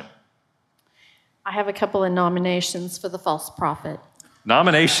question. I have a couple of nominations for the false prophet.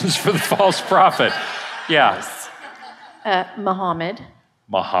 Nominations for the false prophet. Yeah. Yes. Muhammad.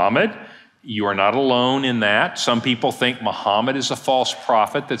 Muhammad, you are not alone in that. Some people think Muhammad is a false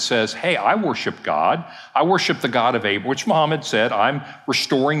prophet that says, hey, I worship God. I worship the God of Abraham, which Muhammad said, I'm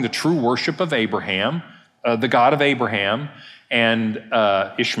restoring the true worship of Abraham, the God of Abraham and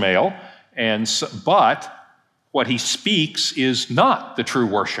Ishmael. But what he speaks is not the true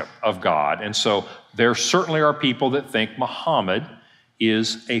worship of God. And so there certainly are people that think Muhammad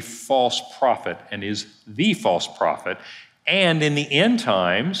is a false prophet and is the false prophet. And in the end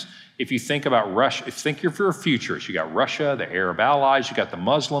times, if you think about Russia, if you're a futurist, you got Russia, the Arab allies, you got the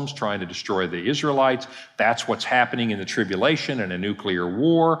Muslims trying to destroy the Israelites. That's what's happening in the tribulation and a nuclear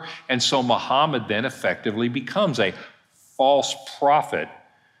war. And so Muhammad then effectively becomes a false prophet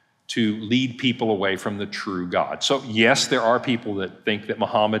to lead people away from the true God. So yes, there are people that think that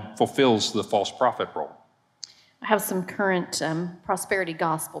Muhammad fulfills the false prophet role. I have some current prosperity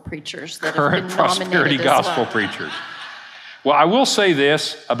gospel preachers that have been prosperity gospel preachers. Well, I will say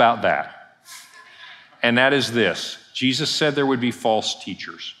this about that, and that is this. Jesus said there would be false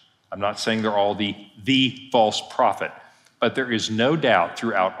teachers. I'm not saying they're all the false prophet, but there is no doubt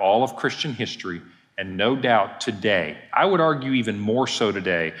throughout all of Christian history, and no doubt today, I would argue even more so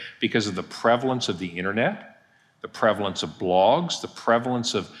today, because of the prevalence of the internet, the prevalence of blogs, the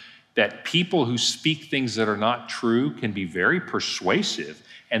prevalence of that people who speak things that are not true can be very persuasive,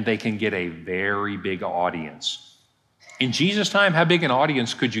 and they can get a very big audience. In Jesus' time, how big an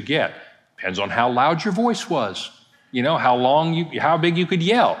audience could you get? Depends on how loud your voice was, how big you could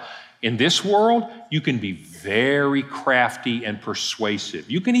yell. In this world, you can be very crafty and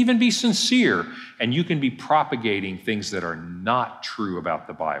persuasive. You can even be sincere, and you can be propagating things that are not true about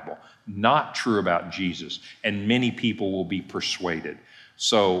the Bible, not true about Jesus, and many people will be persuaded.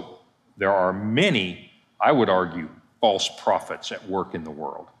 So there are many, I would argue, false prophets at work in the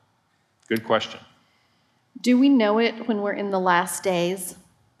world. Good question. Do we know it when we're in the last days,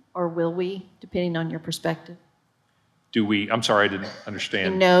 or will we, depending on your perspective? I'm sorry, I didn't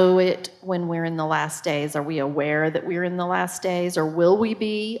understand. We know it when we're in the last days. Are we aware that we're in the last days, or will we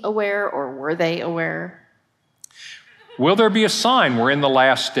be aware, or were they aware? Will there be a sign we're in the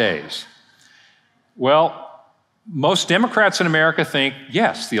last days? Well, most Democrats in America think,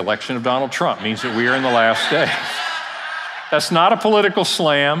 yes, the election of Donald Trump means that we are in the last days. That's not a political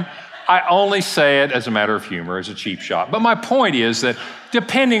slam. I only say it as a matter of humor, as a cheap shot. But my point is that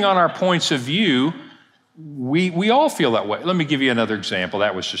depending on our points of view, we all feel that way. Let me give you another example.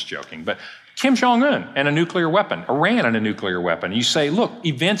 That was just joking. But Kim Jong-un and a nuclear weapon, Iran and a nuclear weapon. You say, look,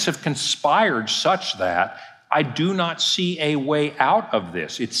 events have conspired such that I do not see a way out of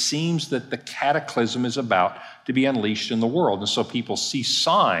this. It seems that the cataclysm is about to be unleashed in the world. And so people see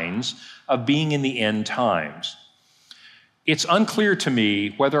signs of being in the end times. It's unclear to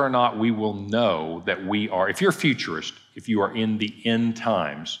me whether or not we will know that we are, if you're a futurist, if you are in the end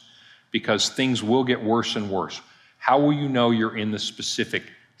times, because things will get worse and worse. How will you know you're in the specific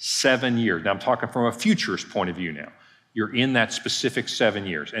 7 years? Now, I'm talking from a futurist point of view now. You're in that specific 7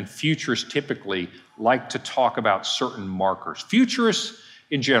 years. And futurists typically like to talk about certain markers. Futurists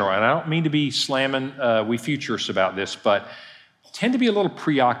in general, and I don't mean to be slamming we futurists about this, but tend to be a little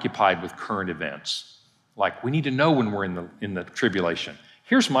preoccupied with current events. Like, we need to know when we're in the tribulation.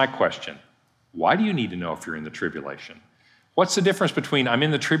 Here's my question. Why do you need to know if you're in the tribulation? What's the difference between I'm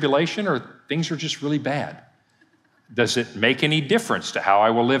in the tribulation or things are just really bad? Does it make any difference to how I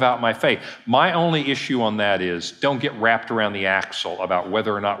will live out my faith? My only issue on that is don't get wrapped around the axle about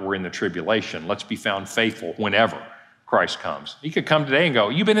whether or not we're in the tribulation. Let's be found faithful whenever Christ comes. He could come today and go,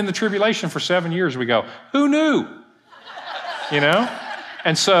 you've been in the tribulation for 7 years. We go, who knew?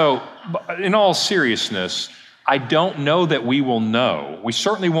 And so, in all seriousness, I don't know that we will know. We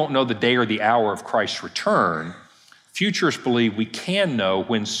certainly won't know the day or the hour of Christ's return. Futurists believe we can know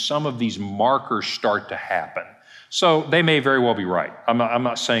when some of these markers start to happen. So they may very well be right. I'm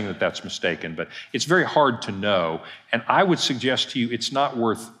not saying that that's mistaken, but it's very hard to know. And I would suggest to you it's not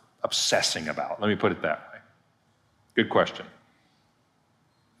worth obsessing about. Let me put it that way. Good question.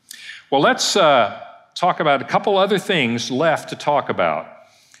 Well, let's talk about a couple other things left to talk about.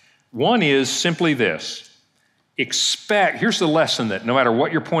 One is simply this. Here's the lesson that no matter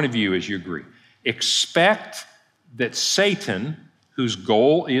what your point of view is, you agree. Expect that Satan, whose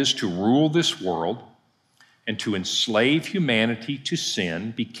goal is to rule this world and to enslave humanity to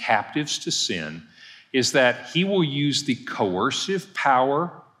sin, be captives to sin, is that he will use the coercive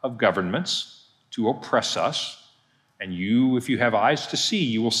power of governments to oppress us, And you, if you have eyes to see,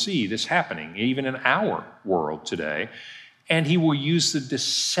 you will see this happening, even in our world today. And he will use the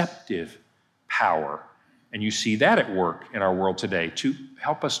deceptive power. And you see that at work in our world today to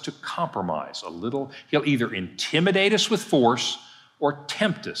help us to compromise a little. He'll either intimidate us with force or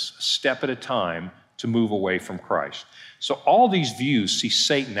tempt us a step at a time to move away from Christ. So all these views see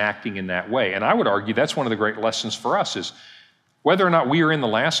Satan acting in that way. And I would argue that's one of the great lessons for us is whether or not we are in the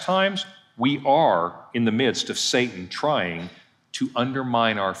last times, we are in the midst of Satan trying to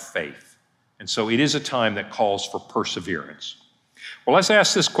undermine our faith. And so it is a time that calls for perseverance. Well, let's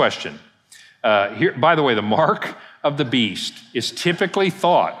ask this question. Here, by the way, the mark of the beast is typically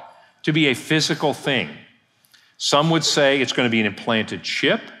thought to be a physical thing. Some would say it's going to be an implanted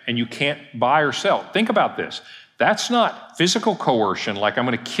chip and you can't buy or sell. Think about this. That's not physical coercion, like I'm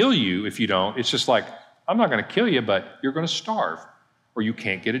going to kill you if you don't. It's just like, I'm not going to kill you, but you're going to starve or you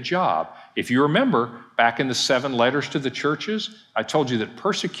can't get a job. If you remember, back in the 7 letters to the churches, I told you that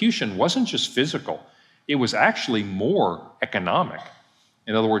persecution wasn't just physical. It was actually more economic.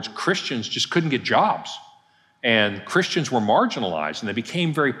 In other words, Christians just couldn't get jobs. And Christians were marginalized and they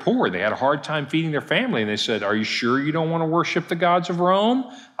became very poor. They had a hard time feeding their family. And they said, are you sure you don't want to worship the gods of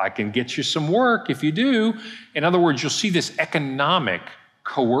Rome? I can get you some work if you do. In other words, you'll see this economic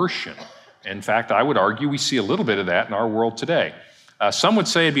coercion. In fact, I would argue we see a little bit of that in our world today. Some would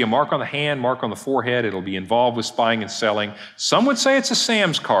say it'd be a mark on the hand, mark on the forehead. It'll be involved with buying and selling. Some would say it's a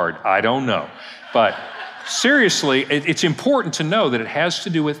Sam's card. I don't know. But seriously, it's important to know that it has to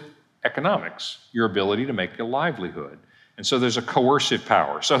do with economics, your ability to make a livelihood. And so there's a coercive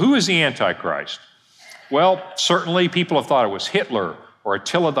power. So who is the Antichrist? Well, certainly people have thought it was Hitler or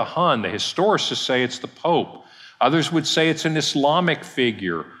Attila the Hun. The historicists say it's the Pope. Others would say it's an Islamic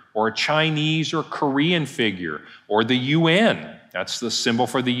figure or a Chinese or Korean figure or the UN. That's the symbol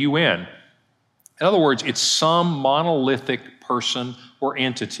for the UN. In other words, it's some monolithic person or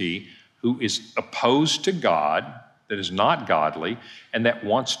entity who is opposed to God, that is not godly, and that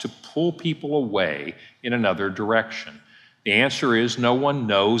wants to pull people away in another direction. The answer is no one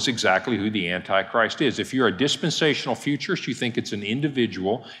knows exactly who the Antichrist is. If you're a dispensational futurist, you think it's an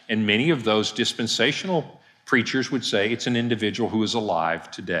individual, and many of those dispensational preachers would say it's an individual who is alive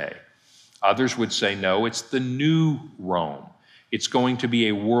today. Others would say, no, it's the new Rome. It's going to be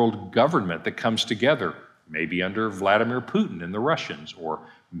a world government that comes together, maybe under Vladimir Putin and the Russians, or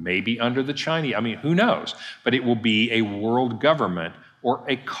maybe under the Chinese. I mean, who knows? But it will be a world government or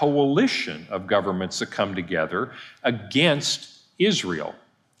a coalition of governments that come together against Israel.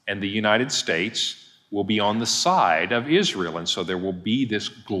 And the United States will be on the side of Israel. And so there will be this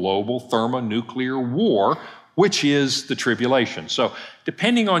global thermonuclear war, which is the tribulation. So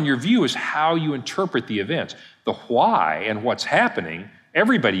depending on your view is how you interpret the events. The why and what's happening,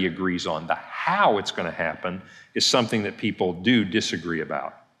 everybody agrees on. The how it's going to happen is something that people do disagree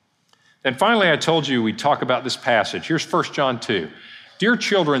about. And finally, I told you we'd talk about this passage. Here's 1 John 2. Dear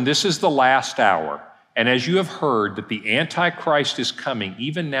children, this is the last hour. And as you have heard that the Antichrist is coming,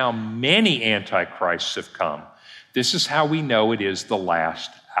 even now many Antichrists have come. This is how we know it is the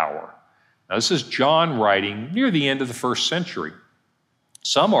last hour. Now, this is John writing near the end of the first century.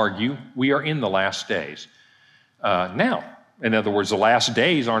 Some argue we are in the last days. Now, in other words, the last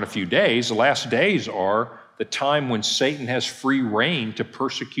days aren't a few days. The last days are the time when Satan has free reign to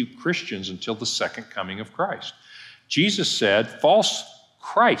persecute Christians until the second coming of Christ. Jesus said false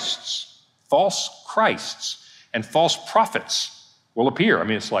Christs, and false prophets will appear. I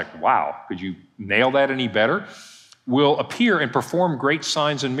mean, it's like, wow, could you nail that any better? Will appear and perform great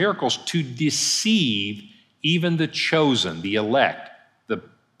signs and miracles to deceive even the chosen, the elect, the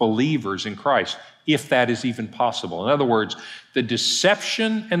believers in Christ, if that is even possible. In other words, the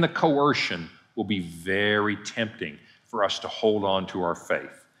deception and the coercion will be very tempting for us to hold on to our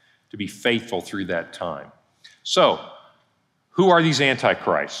faith, to be faithful through that time. So, who are these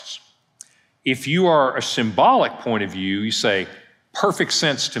antichrists? If you are a symbolic point of view, you say, perfect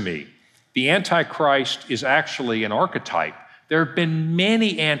sense to me. The Antichrist is actually an archetype. There have been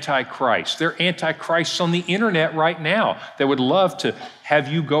many antichrists. There are antichrists on the internet right now that would love to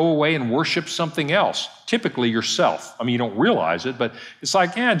have you go away and worship something else, typically yourself. I mean, you don't realize it, but it's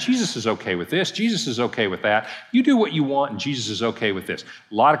like, yeah, Jesus is okay with this. Jesus is okay with that. You do what you want, and Jesus is okay with this.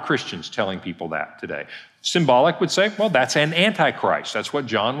 A lot of Christians telling people that today. Symbolic would say, well, that's an antichrist. That's what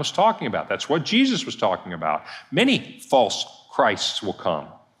John was talking about. That's what Jesus was talking about. Many false Christs will come.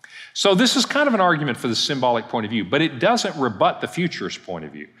 So this is kind of an argument for the symbolic point of view, but it doesn't rebut the futurist point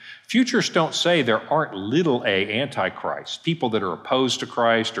of view. Futurists don't say there aren't little a antichrists, people that are opposed to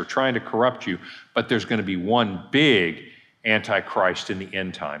Christ or trying to corrupt you, but there's going to be one big Antichrist in the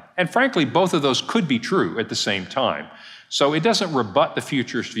end time. And frankly, both of those could be true at the same time. So it doesn't rebut the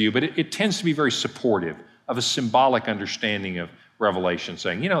futurist view, but it tends to be very supportive of a symbolic understanding of Revelation,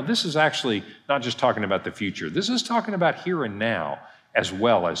 saying, this is actually not just talking about the future. This is talking about here and now as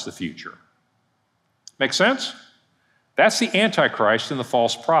well as the future. Make sense? That's the Antichrist and the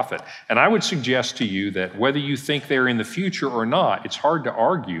false prophet. And I would suggest to you that whether you think they're in the future or not, it's hard to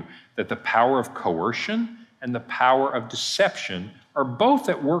argue that the power of coercion and the power of deception are both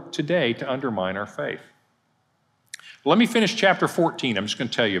at work today to undermine our faith. Let me finish chapter 14. I'm just going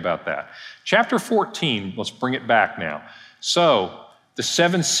to tell you about that. Chapter 14, let's bring it back now. So, the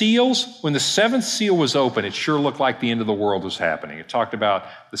 7 seals, when the 7th seal was open, it sure looked like the end of the world was happening. It talked about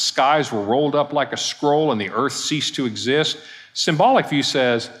the skies were rolled up like a scroll and the earth ceased to exist. Symbolic view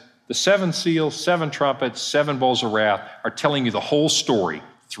says the 7 seals, 7 trumpets, 7 bowls of wrath are telling you the whole story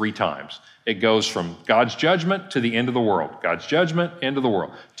 3 times. It goes from God's judgment to the end of the world. God's judgment, end of the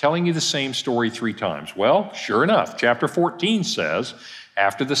world. Telling you the same story 3 times. Well, sure enough, chapter 14 says,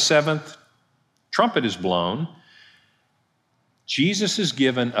 after the 7th trumpet is blown, Jesus is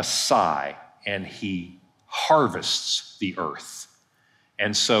given a sigh and he harvests the earth.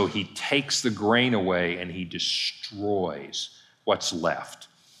 And so he takes the grain away and he destroys what's left.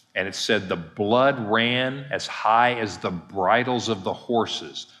 And it said the blood ran as high as the bridles of the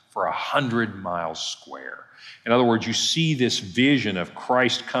horses for 100 miles square. In other words, you see this vision of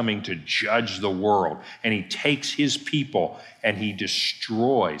Christ coming to judge the world, and he takes his people and he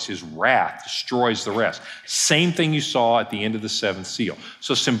destroys, his wrath destroys the rest. Same thing you saw at the end of the 7th seal.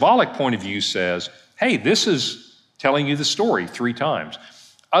 So symbolic point of view says, hey, this is telling you the story 3 times.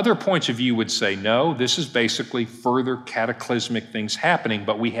 Other points of view would say, no, this is basically further cataclysmic things happening,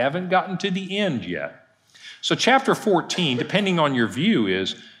 but we haven't gotten to the end yet. So chapter 14, depending on your view,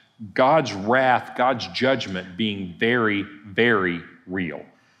 is God's wrath, God's judgment being very, very real.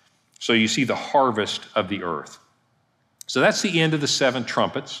 So you see the harvest of the earth. So that's the end of the 7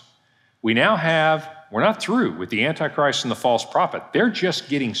 trumpets. We're not through with the Antichrist and the false prophet. They're just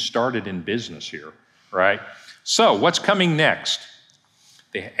getting started in business here, right? So what's coming next?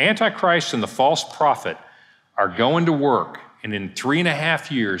 The Antichrist and the false prophet are going to work, and in 3.5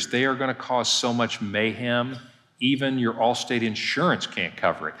 years, they are going to cause so much mayhem, even your Allstate insurance can't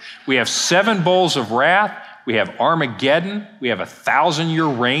cover it. We have 7 bowls of wrath. We have Armageddon. We have a 1,000-year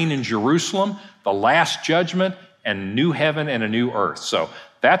reign in Jerusalem, the last judgment, and new heaven and a new earth. So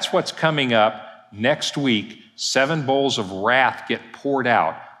that's what's coming up next week. 7 bowls of wrath get poured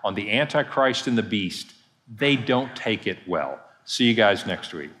out on the Antichrist and the beast. They don't take it well. See you guys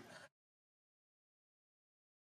next week.